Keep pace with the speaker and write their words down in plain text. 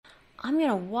I'm going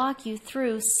to walk you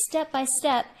through step by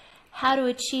step how to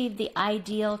achieve the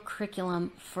ideal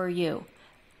curriculum for you.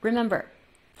 Remember,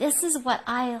 this is what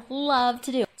I love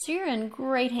to do, so you're in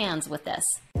great hands with this.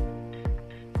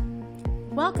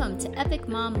 Welcome to Epic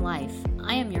Mom Life.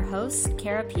 I am your host,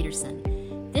 Kara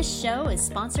Peterson. This show is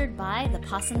sponsored by The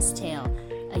Possum's Tale,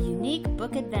 a unique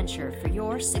book adventure for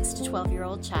your 6 to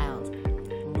 12-year-old child.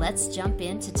 Let's jump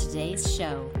into today's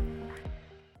show.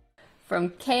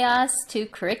 From chaos to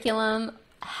curriculum,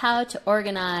 how to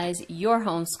organize your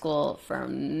homeschool for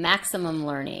maximum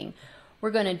learning.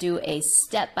 We're going to do a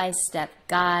step-by-step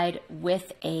guide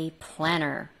with a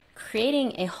planner.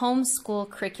 Creating a homeschool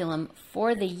curriculum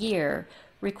for the year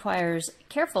requires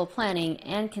careful planning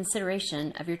and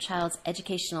consideration of your child's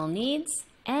educational needs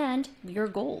and your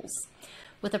goals.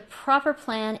 With a proper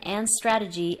plan and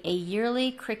strategy, a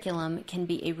yearly curriculum can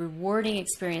be a rewarding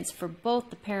experience for both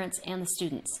the parents and the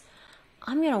students.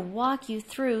 I'm going to walk you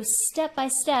through step by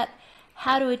step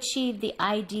how to achieve the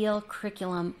ideal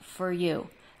curriculum for you.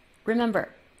 Remember,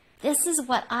 this is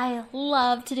what I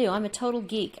love to do. I'm a total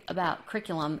geek about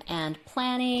curriculum and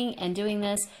planning and doing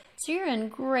this, so you're in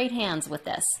great hands with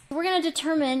this. We're going to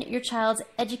determine your child's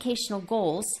educational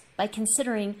goals by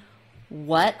considering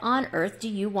what on earth do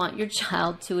you want your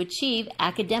child to achieve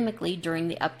academically during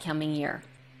the upcoming year?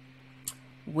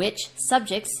 Which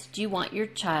subjects do you want your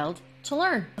child to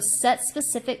learn? Set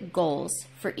specific goals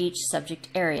for each subject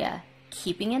area,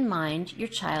 keeping in mind your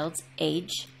child's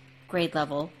age, grade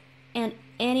level, and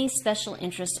any special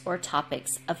interests or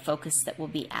topics of focus that will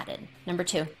be added. Number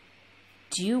 2,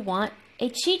 do you want a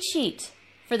cheat sheet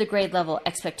for the grade level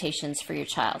expectations for your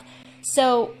child?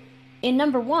 So in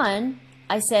number 1,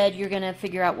 I said you're going to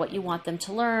figure out what you want them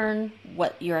to learn,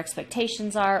 what your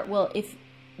expectations are. Well, if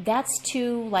that's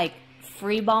too like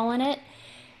freeballing it,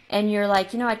 and you're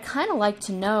like, I'd kind of like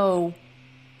to know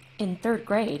in 3rd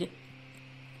grade,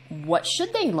 what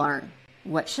should they learn?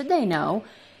 What should they know?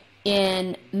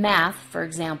 In math, for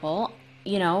example,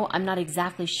 I'm not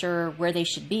exactly sure where they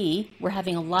should be. We're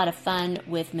having a lot of fun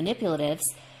with manipulatives,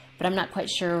 but I'm not quite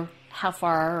sure how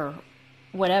far or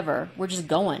whatever. We're just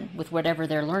going with whatever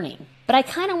they're learning. But I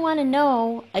kind of want to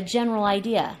know a general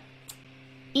idea.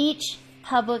 Each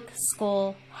public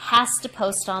school has to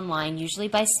post online, usually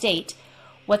by state,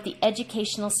 what the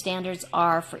educational standards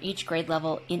are for each grade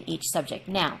level in each subject.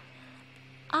 Now,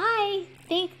 I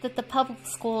think that the public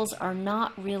schools are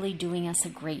not really doing us a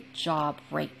great job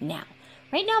right now.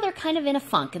 Right now, they're kind of in a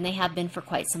funk, and they have been for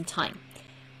quite some time.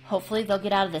 Hopefully, they'll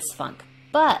get out of this funk.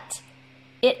 But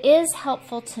it is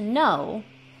helpful to know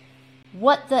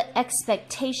what the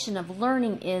expectation of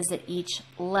learning is at each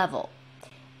level.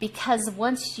 Because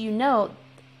once you know,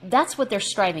 that's what they're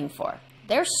striving for.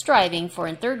 They're striving for,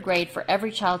 in 3rd grade, for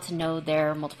every child to know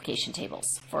their multiplication tables,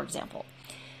 for example.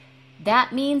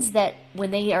 That means that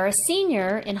when they are a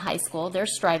senior in high school, they're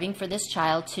striving for this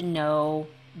child to know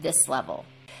this level.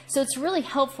 So it's really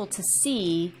helpful to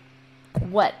see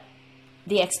what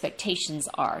the expectations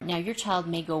are. Now, your child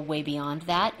may go way beyond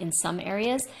that in some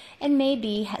areas and may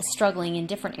be struggling in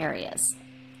different areas.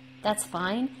 That's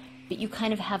fine, but you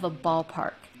kind of have a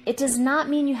ballpark. It does not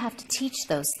mean you have to teach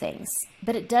those things,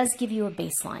 but it does give you a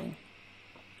baseline.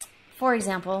 For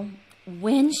example,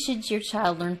 when should your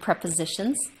child learn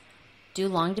prepositions, do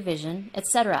long division,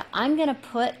 etc.? I'm going to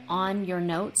put on your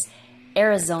notes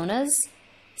Arizona's,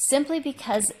 simply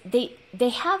because they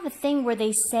have a thing where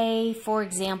they say, for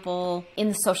example, in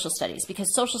the social studies,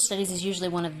 because social studies is usually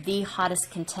one of the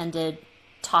hottest contended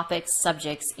topics,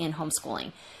 subjects in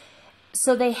homeschooling.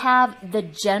 So they have the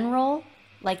general,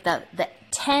 like the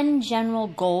 10 general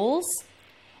goals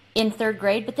in 3rd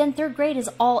grade, but then 3rd grade is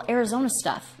all Arizona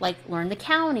stuff, like learn the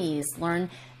counties, learn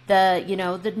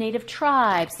the native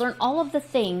tribes, learn all of the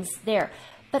things there.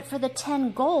 But for the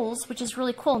 10 goals, which is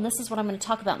really cool, and this is what I'm going to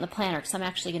talk about in the planner, because I'm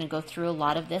actually going to go through a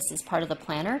lot of this as part of the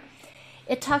planner.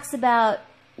 It talks about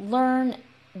learn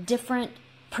different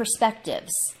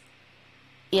perspectives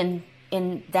in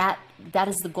that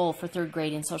is the goal for 3rd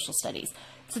grade in social studies.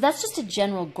 So that's just a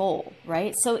general goal,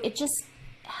 right? So it just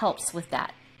helps with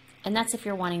that. And that's if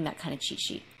you're wanting that kind of cheat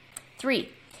sheet. 3,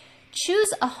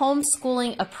 choose a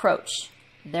homeschooling approach.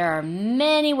 There are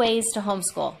many ways to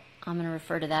homeschool. I'm going to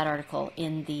refer to that article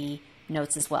in the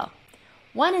notes as well.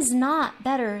 One is not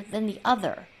better than the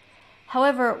other.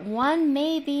 However, one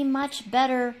may be much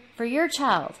better for your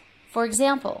child. For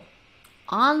example,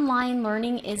 online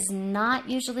learning is not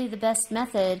usually the best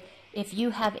method if you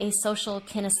have a social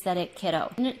kinesthetic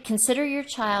kiddo. Consider your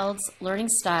child's learning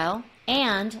style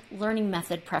and learning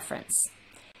method preference.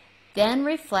 Then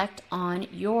reflect on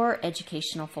your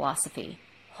educational philosophy.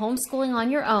 Homeschooling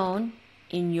on your own,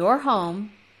 in your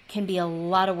home, can be a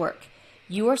lot of work.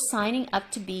 You are signing up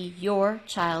to be your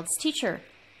child's teacher,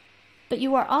 but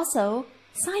you are also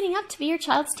signing up to be your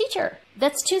child's teacher.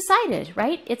 That's two-sided,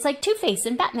 right? It's like Two-Face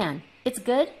in Batman. It's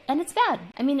good and it's bad.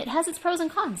 I mean, it has its pros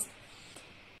and cons.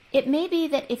 It may be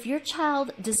that if your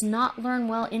child does not learn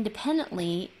well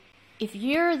independently, if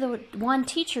you're the one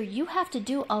teacher, you have to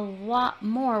do a lot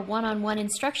more one-on-one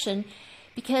instruction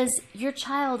because your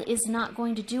child is not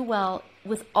going to do well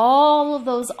with all of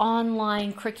those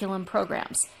online curriculum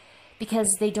programs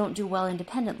because they don't do well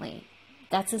independently.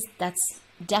 That's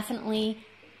definitely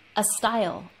a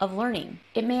style of learning.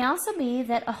 It may also be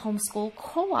that a homeschool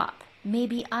co-op may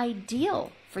be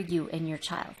ideal for you and your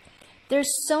child.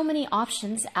 There's so many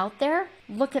options out there.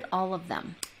 Look at all of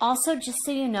them. Also, just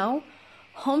so you know,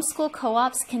 homeschool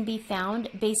co-ops can be found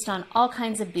based on all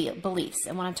kinds of beliefs.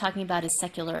 And what I'm talking about is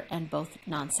secular and both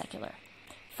non-secular.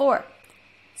 4,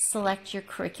 select your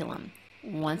curriculum.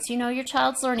 Once you know your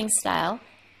child's learning style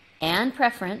and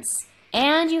preference,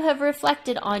 and you have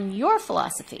reflected on your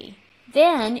philosophy,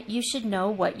 then you should know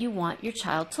what you want your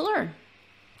child to learn.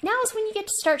 Now is when you get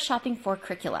to start shopping for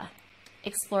curricula.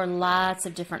 Explore lots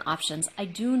of different options.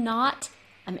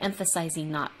 I'm emphasizing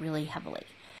not really heavily.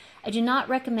 I do not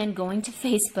recommend going to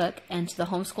Facebook and to the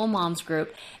Homeschool Moms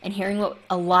group and hearing what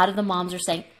a lot of the moms are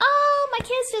saying. Oh, my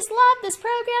kids just loved this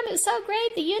program. It was so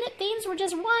great. The unit themes were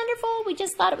just wonderful. We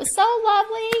just thought it was so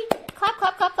lovely. Clap,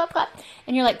 clap, clap, clap, clap.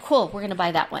 And you're like, cool, we're going to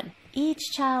buy that one.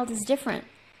 Each child is different.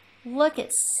 Look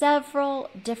at several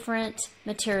different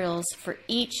materials for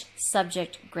each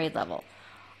subject grade level.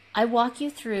 I walk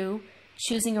you through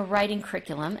choosing a writing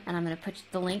curriculum, and I'm going to put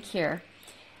the link here.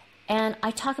 And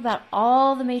I talk about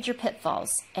all the major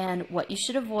pitfalls and what you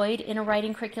should avoid in a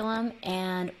writing curriculum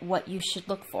and what you should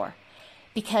look for.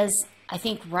 Because I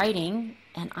think writing,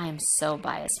 and I am so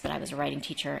biased, but I was a writing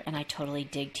teacher and I totally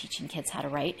dig teaching kids how to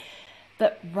write.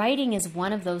 But writing is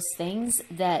one of those things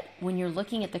that when you're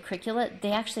looking at the curricula,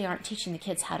 they actually aren't teaching the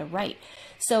kids how to write.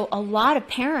 So a lot of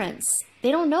parents,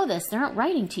 they don't know this. They aren't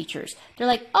writing teachers. They're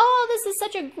like, oh, this is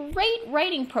such a great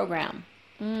writing program.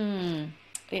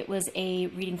 It was a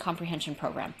reading comprehension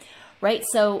program, right?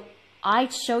 So I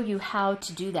show you how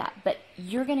to do that, but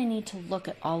you're going to need to look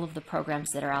at all of the programs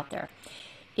that are out there.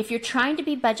 If you're trying to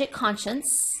be budget conscious,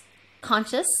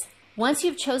 once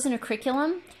you've chosen a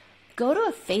curriculum, go to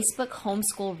a Facebook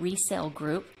homeschool resale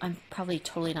group. I'm probably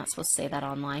totally not supposed to say that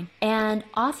online. And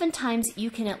oftentimes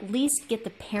you can at least get the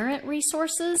parent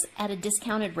resources at a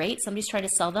discounted rate. Somebody's trying to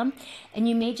sell them, and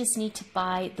you may just need to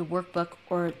buy the workbook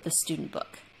or the student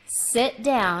book. Sit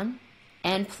down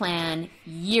and plan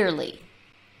yearly.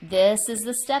 This is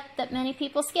the step that many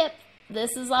people skip.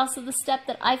 This is also the step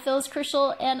that I feel is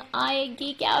crucial and I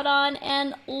geek out on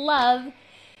and love.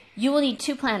 You will need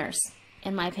 2 planners,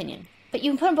 in my opinion. But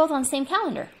you can put them both on the same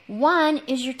calendar. One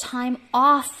is your time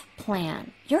off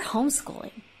plan. You're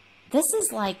homeschooling. This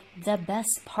is like the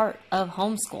best part of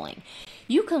homeschooling.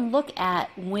 You can look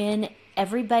at when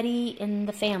everybody in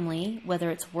the family, whether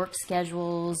it's work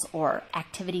schedules or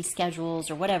activity schedules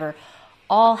or whatever,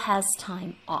 all has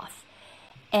time off.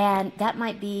 And that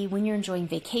might be when you're enjoying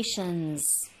vacations,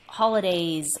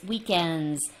 holidays,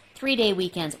 weekends, 3-day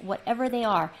weekends, whatever they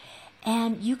are.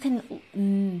 And you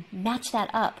can match that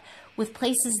up with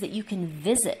places that you can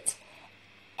visit.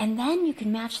 And then you can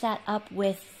match that up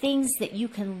with things that you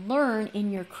can learn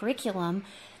in your curriculum,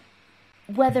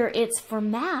 whether it's for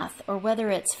math or whether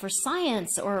it's for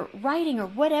science or writing or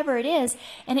whatever it is.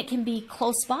 And it can be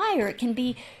close by, or it can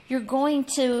be you're going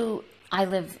to, I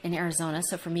live in Arizona,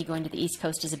 so for me going to the East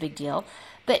Coast is a big deal.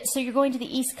 But so you're going to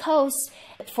the East Coast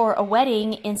for a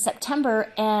wedding in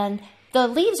September and the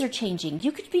leaves are changing.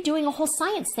 You could be doing a whole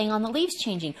science thing on the leaves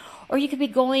changing. Or you could be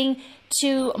going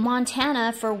to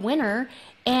Montana for winter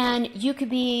and you could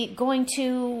be going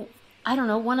to, I don't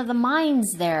know, one of the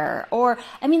mines there. Or,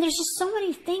 I mean, there's just so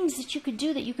many things that you could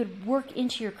do that you could work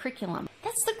into your curriculum.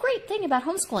 That's the great thing about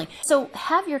homeschooling. So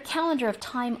have your calendar of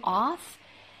time off,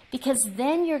 because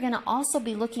then you're going to also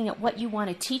be looking at what you want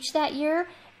to teach that year,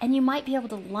 and you might be able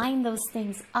to line those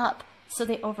things up so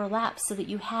they overlap, so that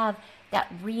you have that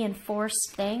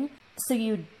reinforced thing. So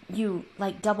you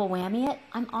like double whammy it.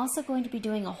 I'm also going to be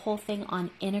doing a whole thing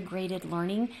on integrated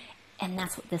learning, and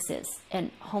that's what this is.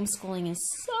 And homeschooling is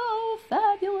so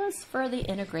fabulous for the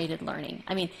integrated learning.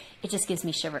 I mean, it just gives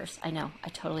me shivers. I know, I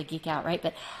totally geek out, right?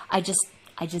 But I just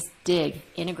dig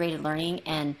integrated learning,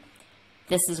 and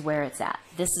this is where it's at.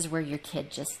 This is where your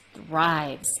kid just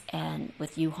thrives, and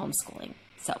with you homeschooling.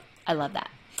 So I love that.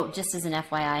 Just as an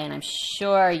FYI, and I'm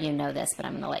sure you know this, but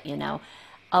I'm going to let you know,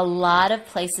 a lot of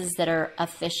places that are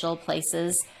official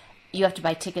places you have to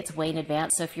buy tickets way in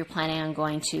advance. So if you're planning on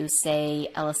going to, say,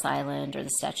 Ellis Island or the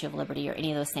Statue of Liberty or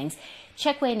any of those things,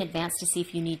 check way in advance to see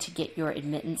if you need to get your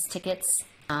admittance tickets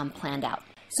planned out.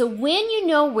 So when you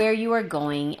know where you are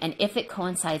going and if it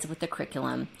coincides with the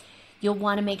curriculum, you'll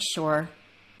want to make sure,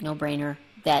 no brainer,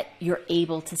 that you're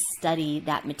able to study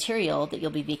that material that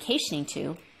you'll be vacationing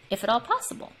to, if at all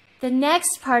possible. The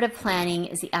next part of planning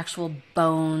is the actual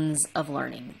bones of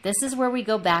learning. This is where we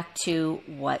go back to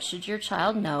what should your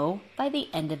child know by the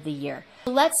end of the year.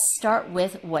 Let's start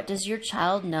with what does your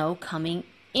child know coming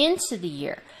into the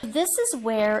year. This is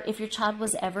where if your child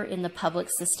was ever in the public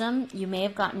system, you may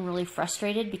have gotten really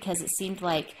frustrated because it seemed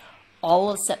like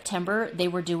all of September they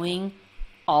were doing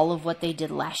all of what they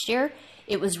did last year.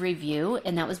 It was review,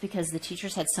 and that was because the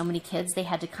teachers had so many kids, they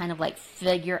had to kind of like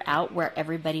figure out where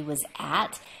everybody was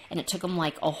at, and it took them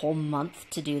like a whole month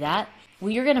to do that.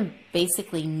 Well, you're going to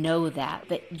basically know that,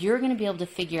 but you're going to be able to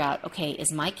figure out, okay,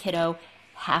 is my kiddo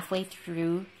halfway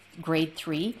through grade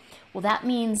 3? Well, that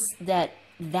means that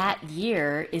that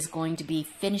year is going to be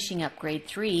finishing up grade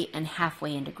 3 and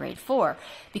halfway into grade 4,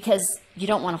 because you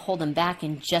don't want to hold them back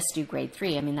and just do grade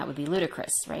 3. I mean, that would be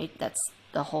ludicrous, right? That's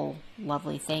the whole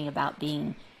lovely thing about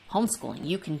being homeschooling.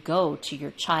 You can go to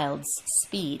your child's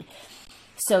speed.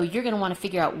 So you're going to want to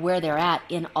figure out where they're at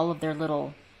in all of their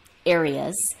little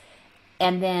areas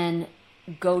and then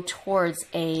go towards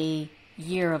a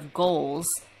year of goals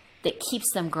that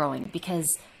keeps them growing, because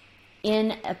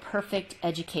in a perfect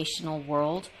educational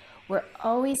world, we're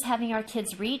always having our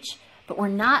kids reach, but we're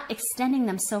not extending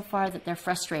them so far that they're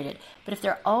frustrated. But if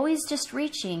they're always just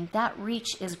reaching, that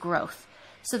reach is growth.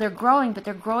 So they're growing, but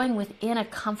they're growing within a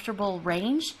comfortable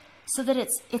range so that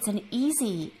it's an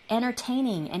easy,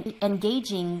 entertaining, and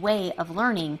engaging way of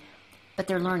learning, but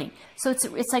they're learning. So it's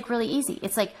like really easy.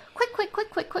 It's like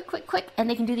quick, and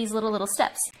they can do these little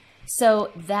steps.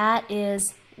 So that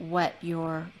is what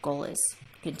your goal is.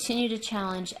 Continue to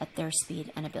challenge at their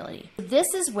speed and ability. This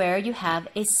is where you have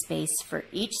a space for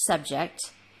each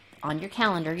subject on your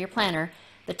calendar, your planner,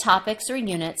 the topics or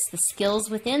units, the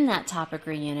skills within that topic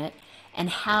or unit, and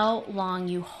how long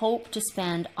you hope to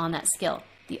spend on that skill.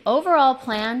 The overall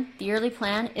plan, the yearly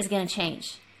plan, is going to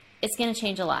change. It's going to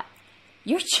change a lot.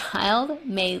 Your child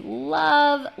may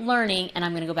love learning, and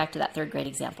I'm going to go back to that 3rd grade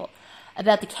example,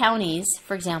 about the counties,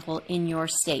 for example, in your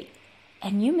state.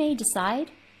 And you may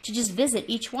decide to just visit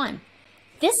each one.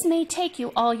 This may take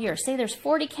you all year. Say there's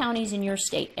 40 counties in your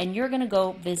state, and you're going to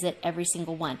go visit every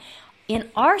single one. In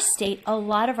our state, a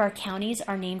lot of our counties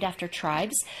are named after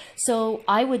tribes, so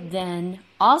I would then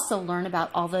also learn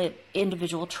about all the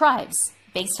individual tribes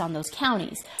based on those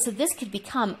counties. So this could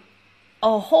become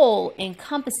a whole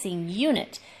encompassing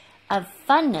unit of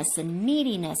funness and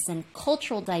meatiness and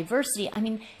cultural diversity. I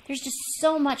mean, there's just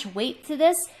so much weight to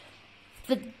this,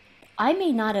 but I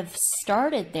may not have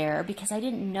started there because I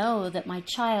didn't know that my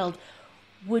child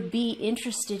would be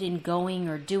interested in going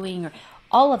or doing or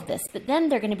all of this. But then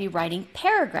they're going to be writing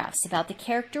paragraphs about the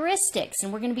characteristics,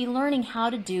 and we're going to be learning how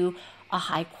to do a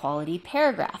high quality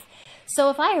paragraph. So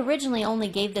if I originally only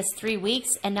gave this 3 weeks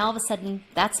and now all of a sudden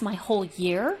that's my whole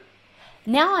year,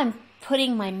 now I'm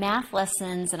putting my math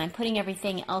lessons and I'm putting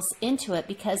everything else into it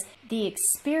because the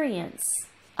experience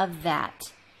of that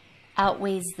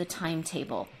outweighs the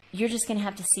timetable. You're just going to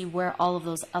have to see where all of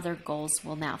those other goals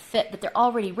will now fit, but they're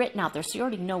already written out there, so you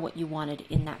already know what you wanted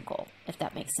in that goal, if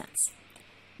that makes sense.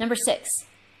 Number 6,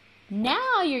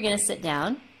 now you're going to sit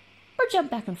down or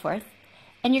jump back and forth,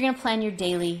 and you're going to plan your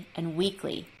daily and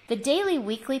weekly. The daily,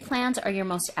 weekly plans are your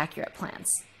most accurate plans.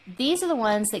 These are the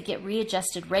ones that get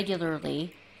readjusted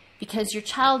regularly because your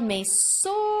child may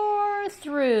soar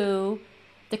through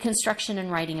the construction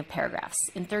and writing of paragraphs.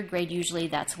 In 3rd grade, usually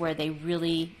that's where they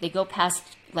go past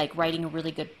like writing a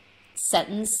really good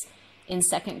sentence in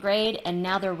 2nd grade, and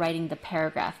now they're writing the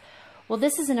paragraph. Well,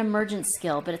 this is an emergent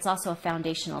skill, but it's also a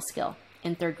foundational skill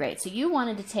in 3rd grade. So you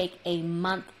wanted to take a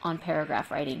month on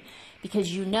paragraph writing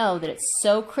because you know that it's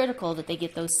so critical that they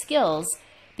get those skills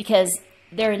because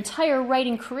their entire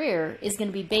writing career is going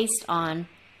to be based on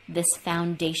this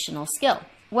foundational skill.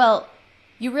 Well,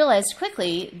 you realized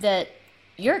quickly that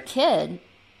your kid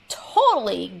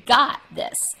totally got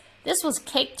this. This was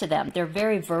cake to them. They're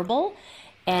very verbal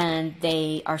and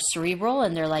they are cerebral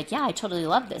and they're like, yeah, I totally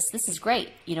love this. This is great.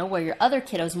 You know, where your other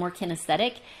kiddo's more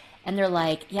kinesthetic and they're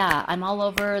like, yeah, I'm all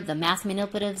over the math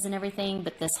manipulatives and everything,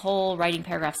 but this whole writing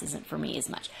paragraphs isn't for me as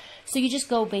much. So you just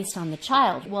go based on the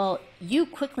child. Well, you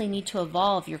quickly need to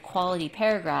evolve your quality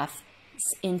paragraph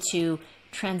into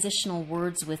transitional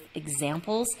words with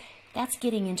examples. That's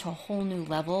getting into a whole new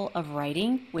level of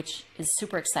writing, which is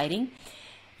super exciting.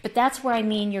 But that's where I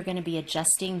mean you're going to be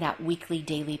adjusting that weekly,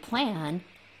 daily plan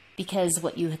because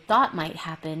what you thought might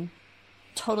happen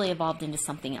totally evolved into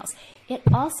something else. It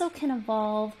also can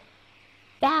evolve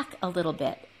back a little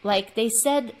bit. Like they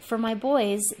said for my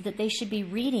boys that they should be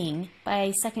reading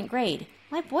by 2nd grade.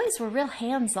 My boys were real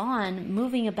hands-on,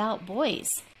 moving about boys.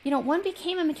 One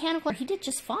became a mechanical. He did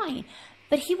just fine,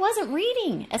 but he wasn't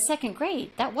reading at 2nd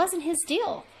grade. That wasn't his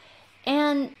deal.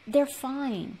 And they're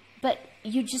fine, but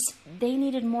they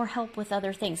needed more help with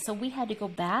other things. So we had to go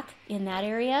back in that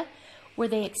area where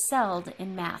they excelled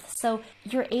in math. So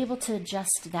you're able to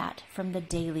adjust that from the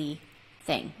daily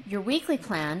thing. Your weekly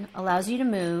plan allows you to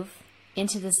move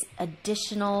into this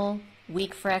additional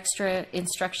week for extra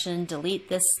instruction, delete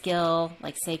this skill,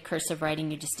 like say cursive writing,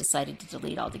 you just decided to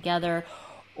delete altogether.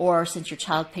 Or since your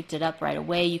child picked it up right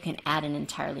away, you can add an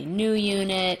entirely new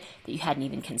unit that you hadn't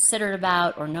even considered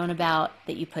about or known about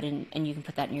that you put in, and you can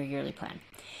put that in your yearly plan.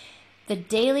 The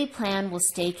daily plan will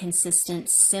stay consistent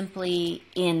simply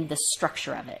in the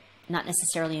structure of it, not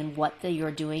necessarily in what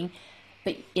you're doing,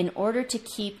 but in order to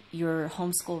keep your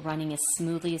homeschool running as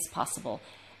smoothly as possible.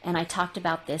 And I talked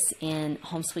about this in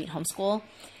Home Sweet Homeschool,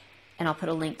 and I'll put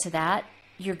a link to that.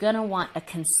 You're going to want a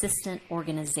consistent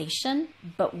organization,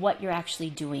 but what you're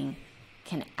actually doing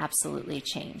can absolutely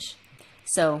change.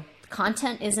 So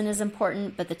content isn't as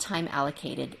important, but the time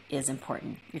allocated is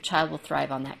important. Your child will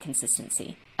thrive on that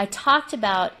consistency. I talked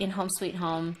about in Home Sweet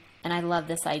Home, and I love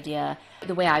this idea,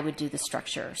 the way I would do the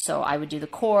structure. So I would do the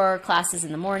core classes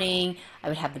in the morning, I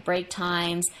would have the break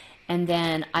times, and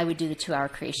then I would do the 2-hour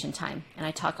creation time. And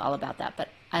I talk all about that, but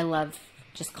I love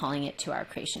just calling it 2-hour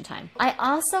creation time. I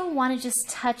also want to just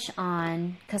touch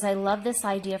on, because I love this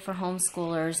idea for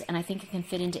homeschoolers, and I think it can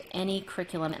fit into any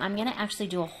curriculum, and I'm going to actually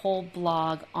do a whole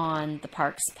blog on the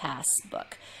Parks Pass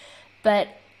book. But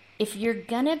if you're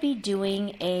going to be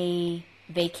doing a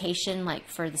vacation, like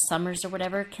for the summers or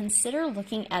whatever, consider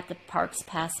looking at the Parks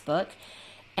Pass book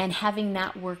and having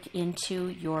that work into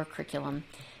your curriculum,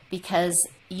 because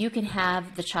you can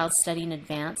have the child study in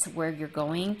advance where you're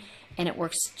going, and it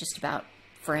works just about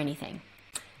for anything.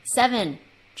 7,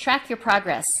 track your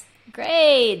progress.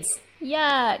 Grades,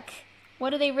 yuck.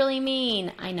 What do they really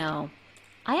mean? I know.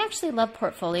 I actually love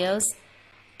portfolios.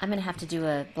 I'm going to have to do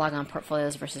a blog on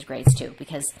portfolios versus grades too,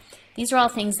 because these are all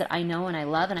things that I know and I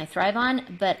love and I thrive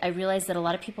on, but I realize that a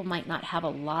lot of people might not have a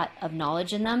lot of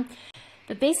knowledge in them.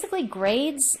 But basically,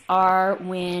 grades are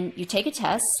when you take a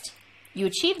test, you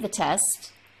achieve the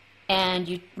test, and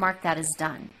you mark that as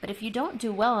done. But if you don't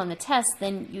do well on the test,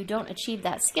 then you don't achieve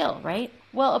that skill, right?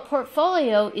 Well, a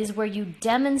portfolio is where you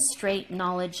demonstrate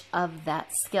knowledge of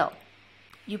that skill.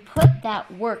 You put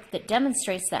that work that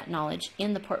demonstrates that knowledge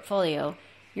in the portfolio.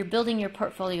 You're building your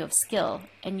portfolio of skill,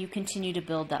 and you continue to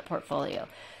build that portfolio.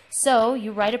 So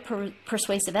you write a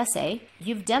persuasive essay.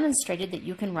 You've demonstrated that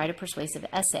you can write a persuasive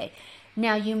essay.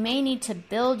 Now, you may need to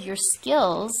build your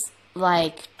skills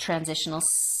like transitional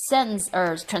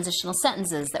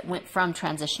sentences that went from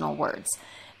transitional words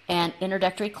and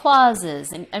introductory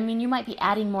clauses. And I mean, you might be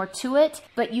adding more to it,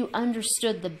 but you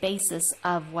understood the basis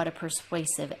of what a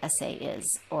persuasive essay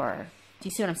is. Or do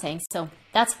you see what I'm saying? So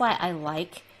that's why I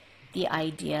like the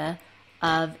idea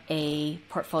of a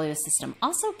portfolio system.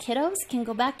 Also, kiddos can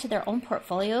go back to their own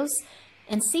portfolios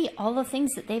and see all the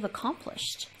things that they've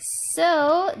accomplished.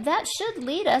 So that should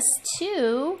lead us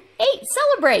to 8,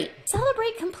 celebrate.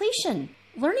 Celebrate completion.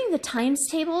 Learning the times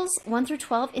tables 1 through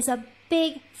 12 is a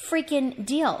big freaking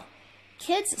deal.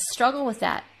 Kids struggle with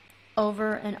that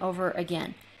over and over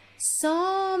again.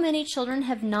 So many children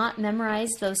have not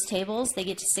memorized those tables. They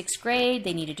get to 6th grade,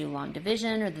 they need to do long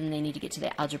division, or then they need to get to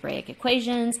the algebraic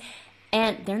equations,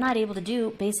 and they're not able to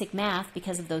do basic math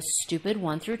because of those stupid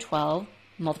 1 through 12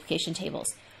 multiplication tables.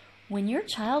 When your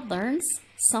child learns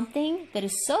something that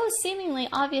is so seemingly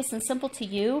obvious and simple to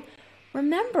you,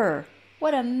 remember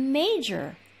what a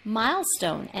major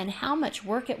milestone and how much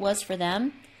work it was for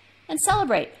them, and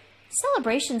celebrate.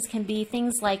 Celebrations can be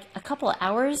things like a couple of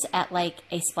hours at like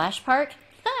a splash park,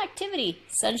 activity,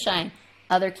 sunshine,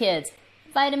 other kids,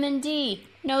 vitamin D,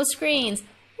 no screens,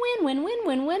 win,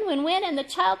 and the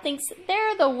child thinks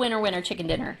they're the winner chicken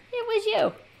dinner. It was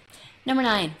you. Number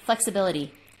 9,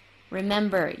 flexibility.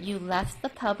 Remember, you left the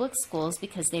public schools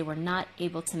because they were not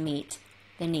able to meet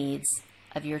the needs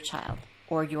of your child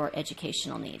or your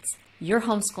educational needs. You're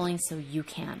homeschooling so you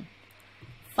can.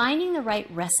 Finding the right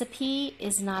recipe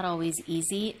is not always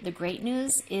easy. The great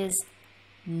news is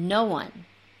no one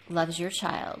loves your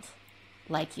child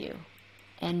like you,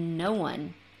 and no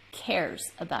one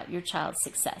cares about your child's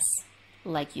success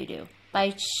like you do.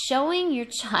 By showing your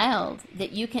child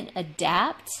that you can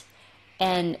adapt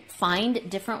and find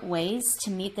different ways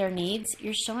to meet their needs,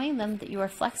 you're showing them that you are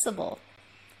flexible.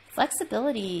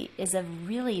 Flexibility is a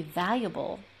really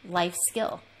valuable life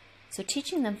skill. So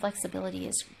teaching them flexibility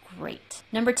is great.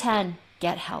 Number 10,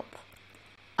 get help.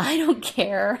 I don't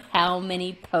care how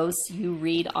many posts you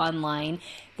read online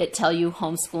that tell you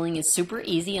homeschooling is super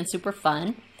easy and super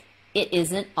fun. It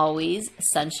isn't always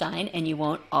sunshine, and you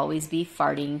won't always be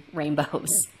farting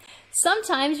rainbows.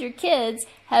 Sometimes your kids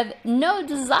have no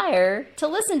desire to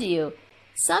listen to you.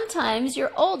 Sometimes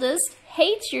your oldest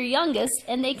hates your youngest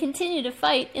and they continue to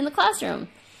fight in the classroom.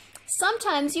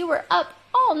 Sometimes you were up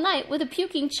all night with a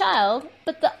puking child,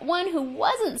 but the one who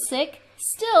wasn't sick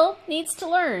still needs to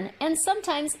learn. And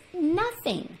sometimes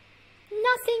nothing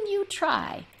you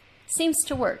try seems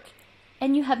to work,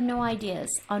 and you have no ideas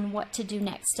on what to do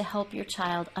next to help your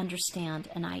child understand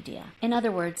an idea. In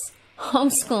other words,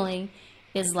 homeschooling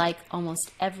is like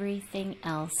almost everything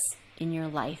else in your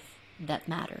life that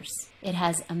matters. It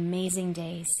has amazing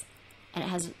days, and it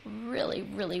has really,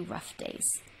 really rough days.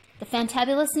 The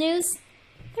fantabulous news?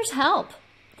 There's help.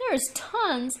 There is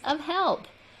tons of help.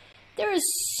 There is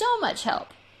so much help.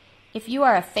 If you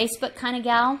are a Facebook kind of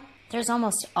gal, there's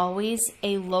almost always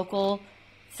a local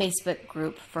Facebook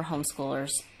group for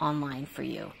homeschoolers online for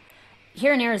you.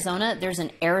 Here in Arizona, there's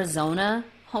an Arizona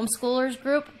homeschoolers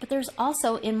group, but there's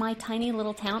also in my tiny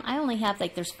little town, I only have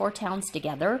there's 4 towns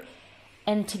together,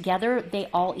 and together they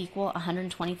all equal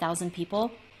 120,000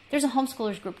 people. There's a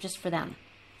homeschoolers group just for them,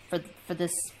 for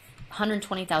this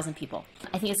 120,000 people.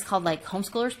 I think it's called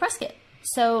Homeschoolers Prescott.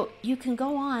 So you can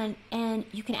go on and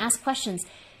you can ask questions.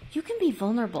 You can be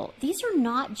vulnerable. These are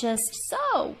not just,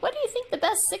 so what do you think the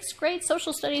best 6th grade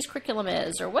social studies curriculum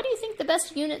is? Or what do you think the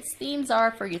best units themes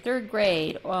are for your 3rd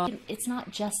grade? It's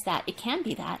not just that. It can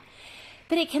be that.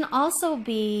 But it can also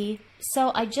be,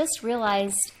 so I just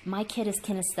realized my kid is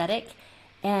kinesthetic,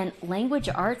 and language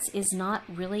arts is not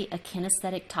really a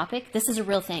kinesthetic topic. This is a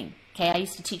real thing. Okay, I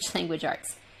used to teach language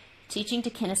arts. Teaching to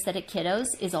kinesthetic kiddos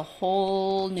is a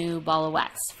whole new ball of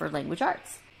wax for language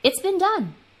arts. It's been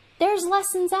done. There's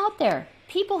lessons out there.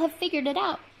 People have figured it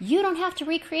out. You don't have to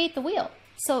recreate the wheel.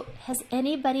 So has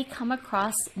anybody come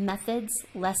across methods,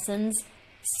 lessons,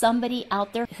 somebody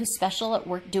out there who's special at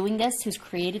work doing this, who's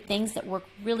created things that work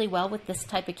really well with this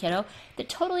type of kiddo that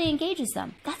totally engages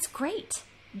them? That's great.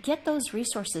 Get those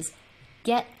resources.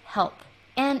 Get help.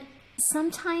 And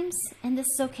sometimes, and this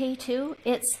is okay too,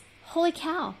 it's, holy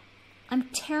cow, I'm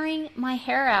tearing my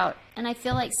hair out and I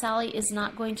feel like Sally is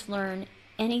not going to learn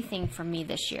anything from me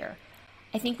this year.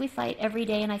 I think we fight every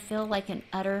day and I feel like an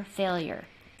utter failure.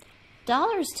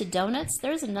 Dollars to donuts,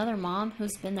 there's another mom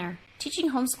who's been there.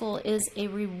 Teaching homeschool is a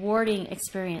rewarding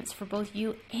experience for both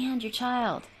you and your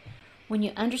child. When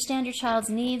you understand your child's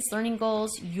needs, learning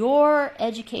goals, your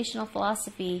educational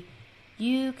philosophy,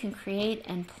 you can create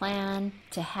and plan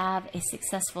to have a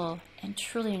successful and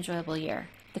truly enjoyable year.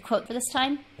 The quote for this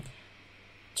time,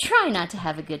 try not to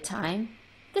have a good time.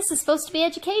 This is supposed to be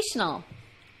educational.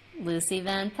 Lucy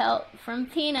Van Pelt from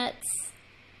Peanuts.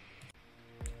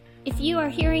 If you are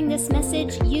hearing this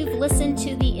message, you've listened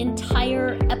to the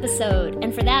entire episode.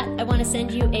 And for that, I want to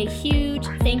send you a huge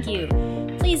thank you.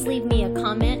 Please leave me a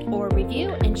comment or review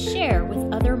and share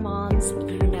with other moms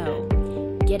you know.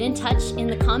 Get in touch in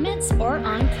the comments or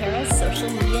on Kara's social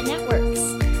media networks.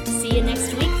 See you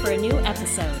next week for a new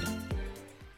episode.